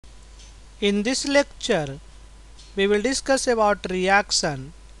In this lecture, we will discuss about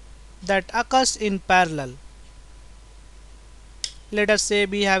reaction that occurs in parallel. Let us say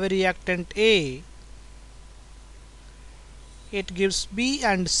we have a reactant A. It gives B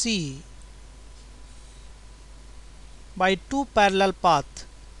and C by two parallel paths.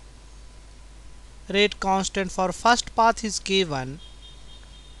 Rate constant for first path is K1,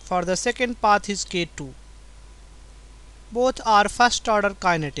 for the second path is K2. Both are first order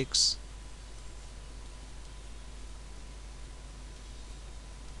kinetics.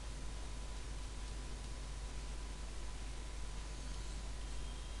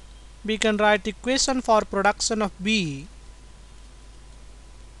 We can write equation for production of B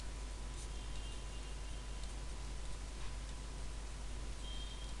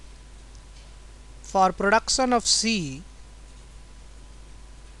for production of C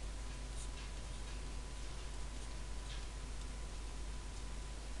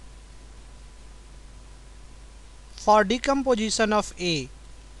for decomposition of A.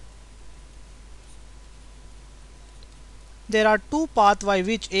 There are two paths by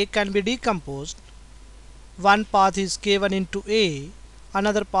which A can be decomposed. One path is K1 into A,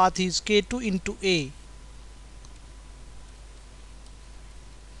 another path is K2 into A.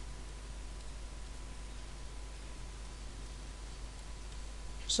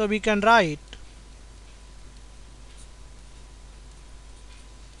 So we can write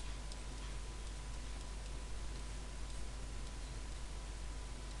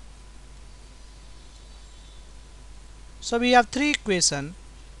So we have three equations.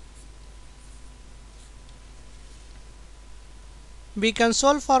 We can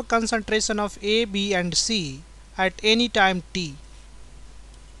solve for concentration of A, B and C at any time t.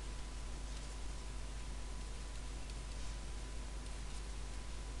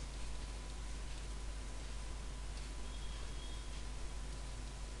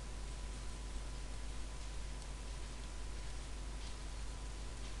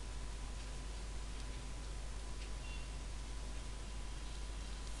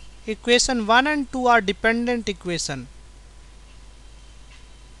 Equation 1 and 2 are dependent equation.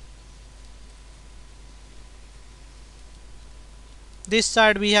 This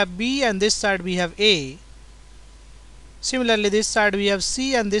side we have B and this side we have A. Similarly, this side we have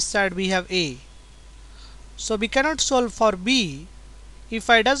C and this side we have A. So we cannot solve for B if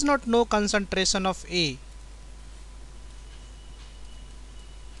I does not know concentration of A.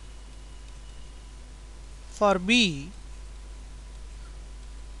 For B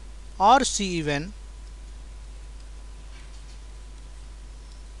or C even,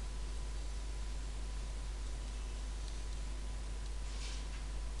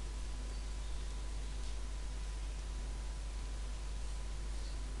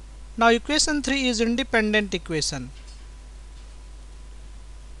 now equation 3 is independent equation.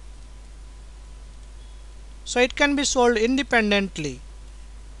 So it can be solved independently.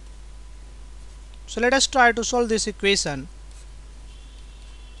 So let us try to solve this equation.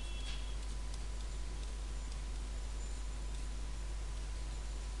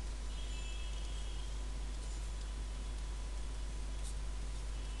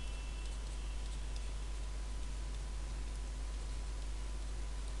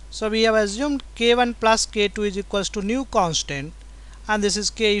 So we have assumed K1 plus K2 is equals to new constant, and this is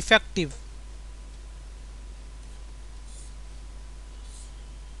K effective.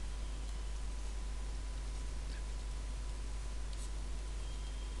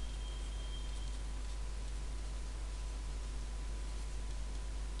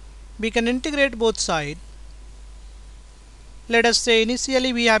 We can integrate both sides. Let us say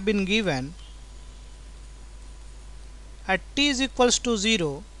initially we have been given at t is equals to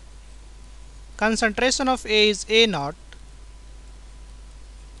 0, concentration of A is A0,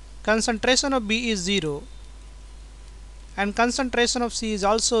 concentration of B is 0, and concentration of C is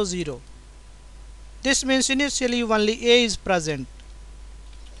also 0. This means initially only A is present.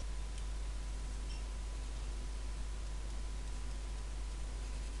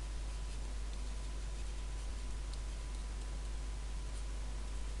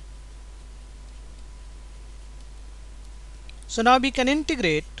 So now we can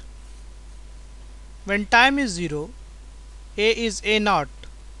integrate. When time is 0, A is A0.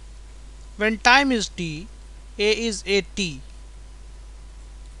 When time is t, A is At.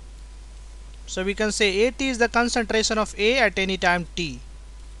 So we can say At is the concentration of A at any time t.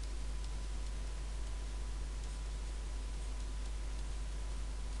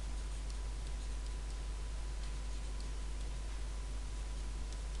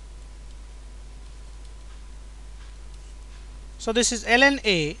 So this is ln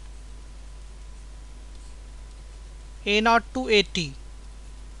A, A0 to At.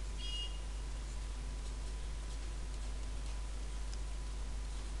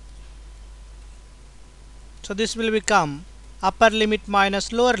 So this will become upper limit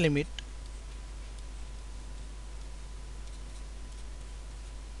minus lower limit.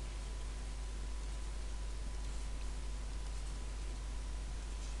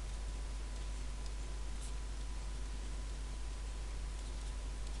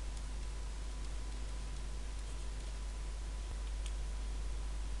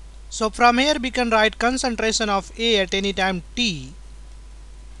 So from here we can write concentration of A at any time t.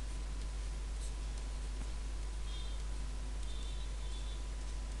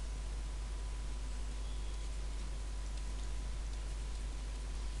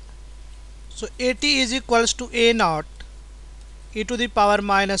 So AT is equals to A naught e to the power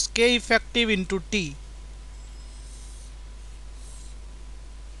minus k effective into t.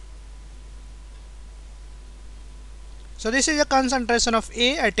 So this is the concentration of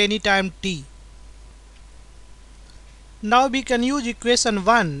A at any time t. Now we can use equation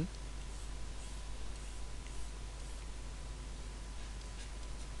 1,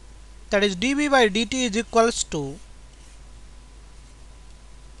 that is dV by dt is equals to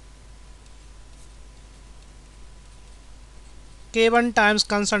K1 times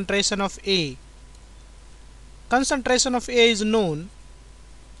concentration of A. Concentration of A is known.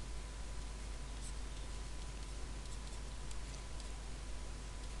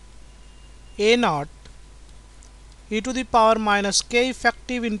 A naught e to the power minus k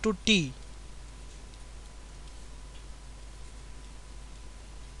effective into t.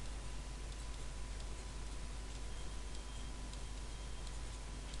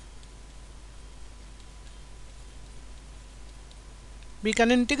 We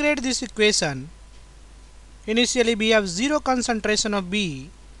can integrate this equation. Initially we have 0 concentration of B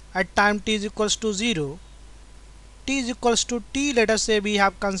at time t is equals to 0. T is equals to t, let us say we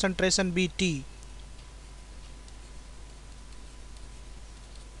have concentration Bt.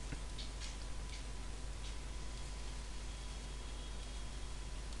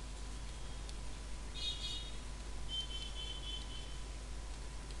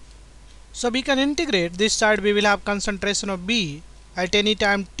 So we can integrate this side, we will have concentration of B at any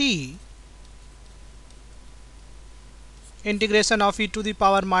time t. Integration of e to the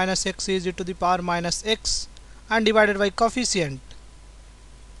power minus x is e to the power minus x and divided by coefficient.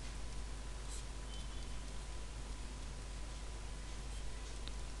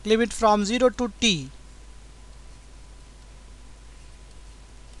 Limit from 0 to t.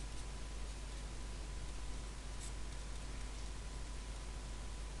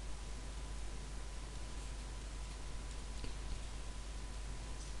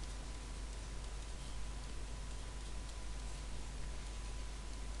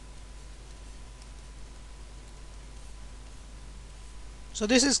 So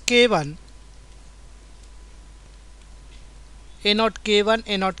this is K1, A naught K1,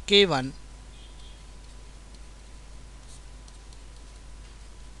 A naught K1.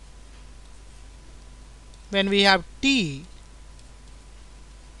 When we have t,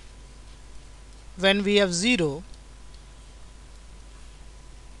 when we have 0,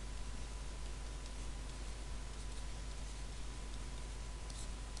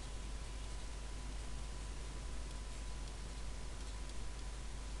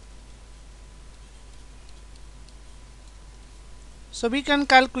 so we can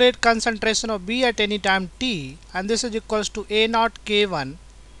calculate concentration of B at any time t, and this is equals to A naught K1.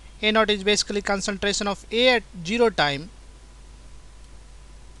 A naught is basically concentration of A at 0 time.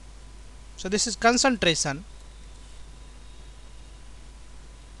 So this is concentration.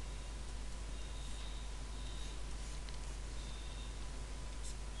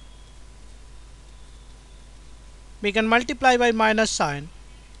 We can multiply by minus sign.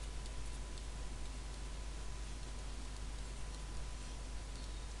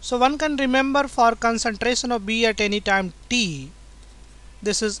 So one can remember for concentration of B at any time t,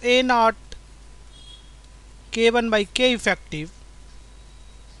 this is A naught K1 by K effective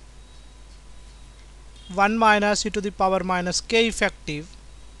 1 minus e to the power minus K effective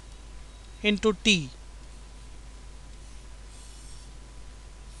into t.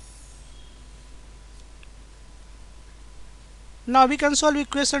 Now we can solve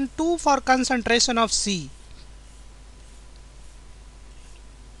equation 2 for concentration of C.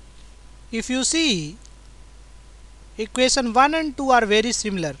 If you see, equation 1 and 2 are very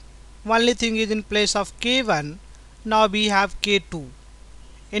similar. Only thing is, in place of K1, now we have K2.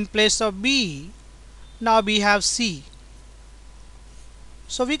 In place of B, now we have C.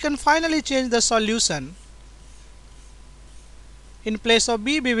 So we can finally change the solution. In place of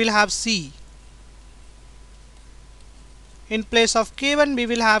B, we will have C. In place of K1, we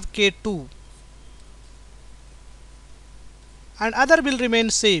will have K2. And other will remain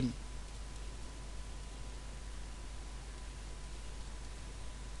same.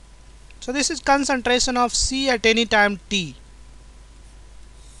 So this is concentration of C at any time t.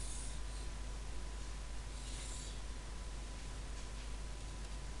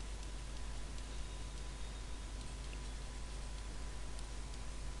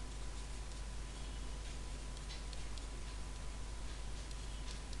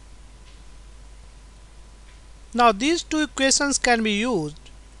 Now these two equations can be used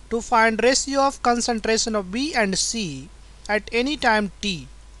to find ratio of concentration of B and C at any time t.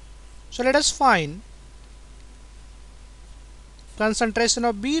 So let us find concentration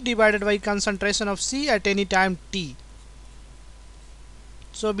of B divided by concentration of C at any time t.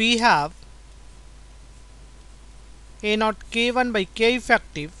 So we have A naught K1 by K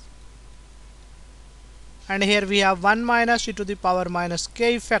effective, and here we have 1 minus e to the power minus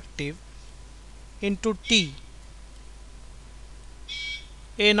K effective into t.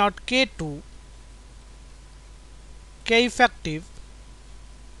 A naught K2 K effective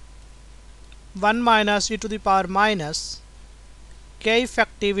 1 minus e to the power minus K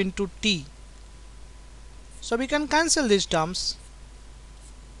effective into t. So we can cancel these terms.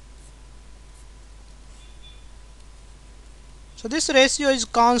 So this ratio is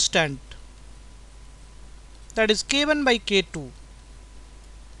constant, that is K1 by K2.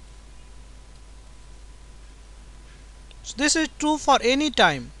 So this is true for any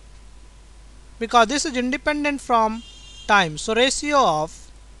time because this is independent from time. So ratio of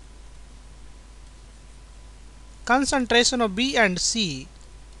concentration of B and C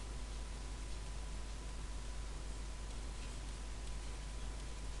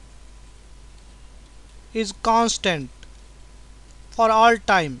is constant for all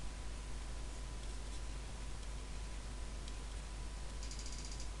time.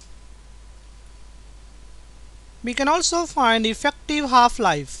 We can also find effective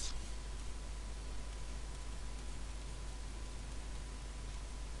half-life.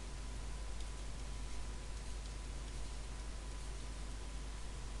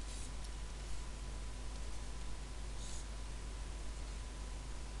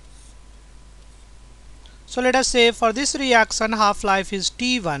 So let us say for this reaction half-life is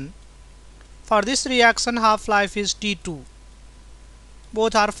T1, for this reaction half-life is T2.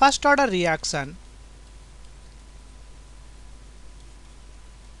 Both are first order reaction.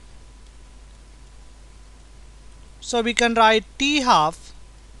 So we can write T half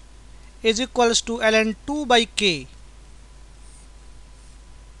is equals to ln2 by K.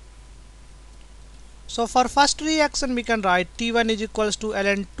 So for first reaction we can write T1 is equals to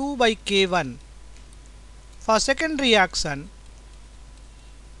ln2 by K1. For second reaction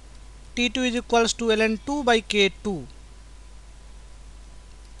T2 is equals to ln2 by K2.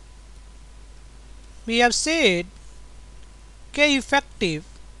 We have said K effective,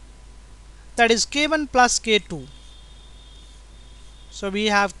 that is K1 plus K2. So we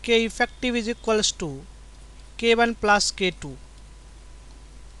have K effective is equals to K1 plus K2.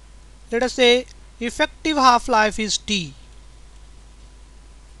 Let us say effective half-life is T.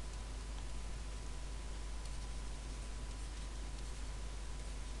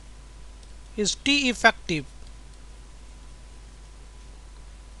 Is T effective.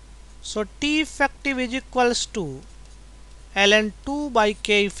 So T effective is equals to ln2 by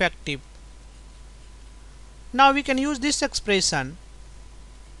K effective. Now we can use this expression,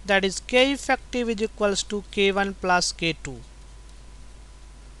 that is K effective is equals to K1 plus K2.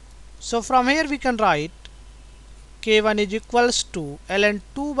 So from here we can write K1 is equals to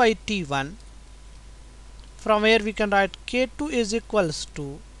ln2 by T1. From here we can write K2 is equals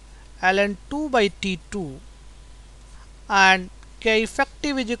to ln2 by T2, and K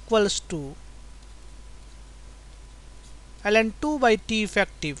effective is equals to ln2 by T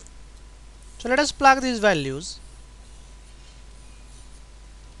effective. So let us plug these values.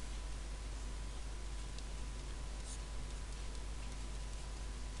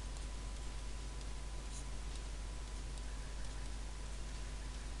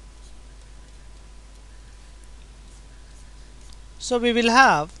 So we will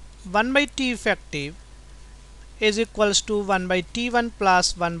have 1 by T effective is equals to 1 by T1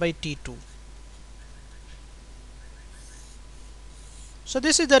 plus 1 by T2. So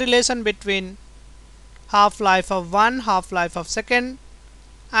this is the relation between half-life of 1, half-life of second,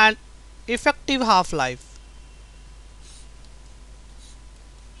 and effective half-life.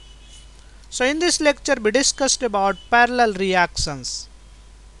 So in this lecture we discussed about parallel reactions.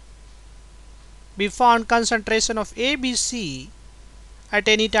 We found concentration of A, B, C at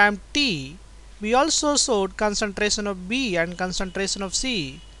any time t. We also showed concentration of B and concentration of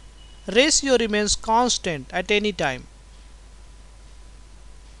C. Ratio remains constant at any time.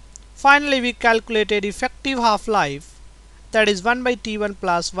 Finally we calculated effective half-life that is 1 by t1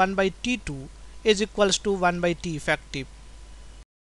 plus 1 by t2 is equals to 1 by t effective.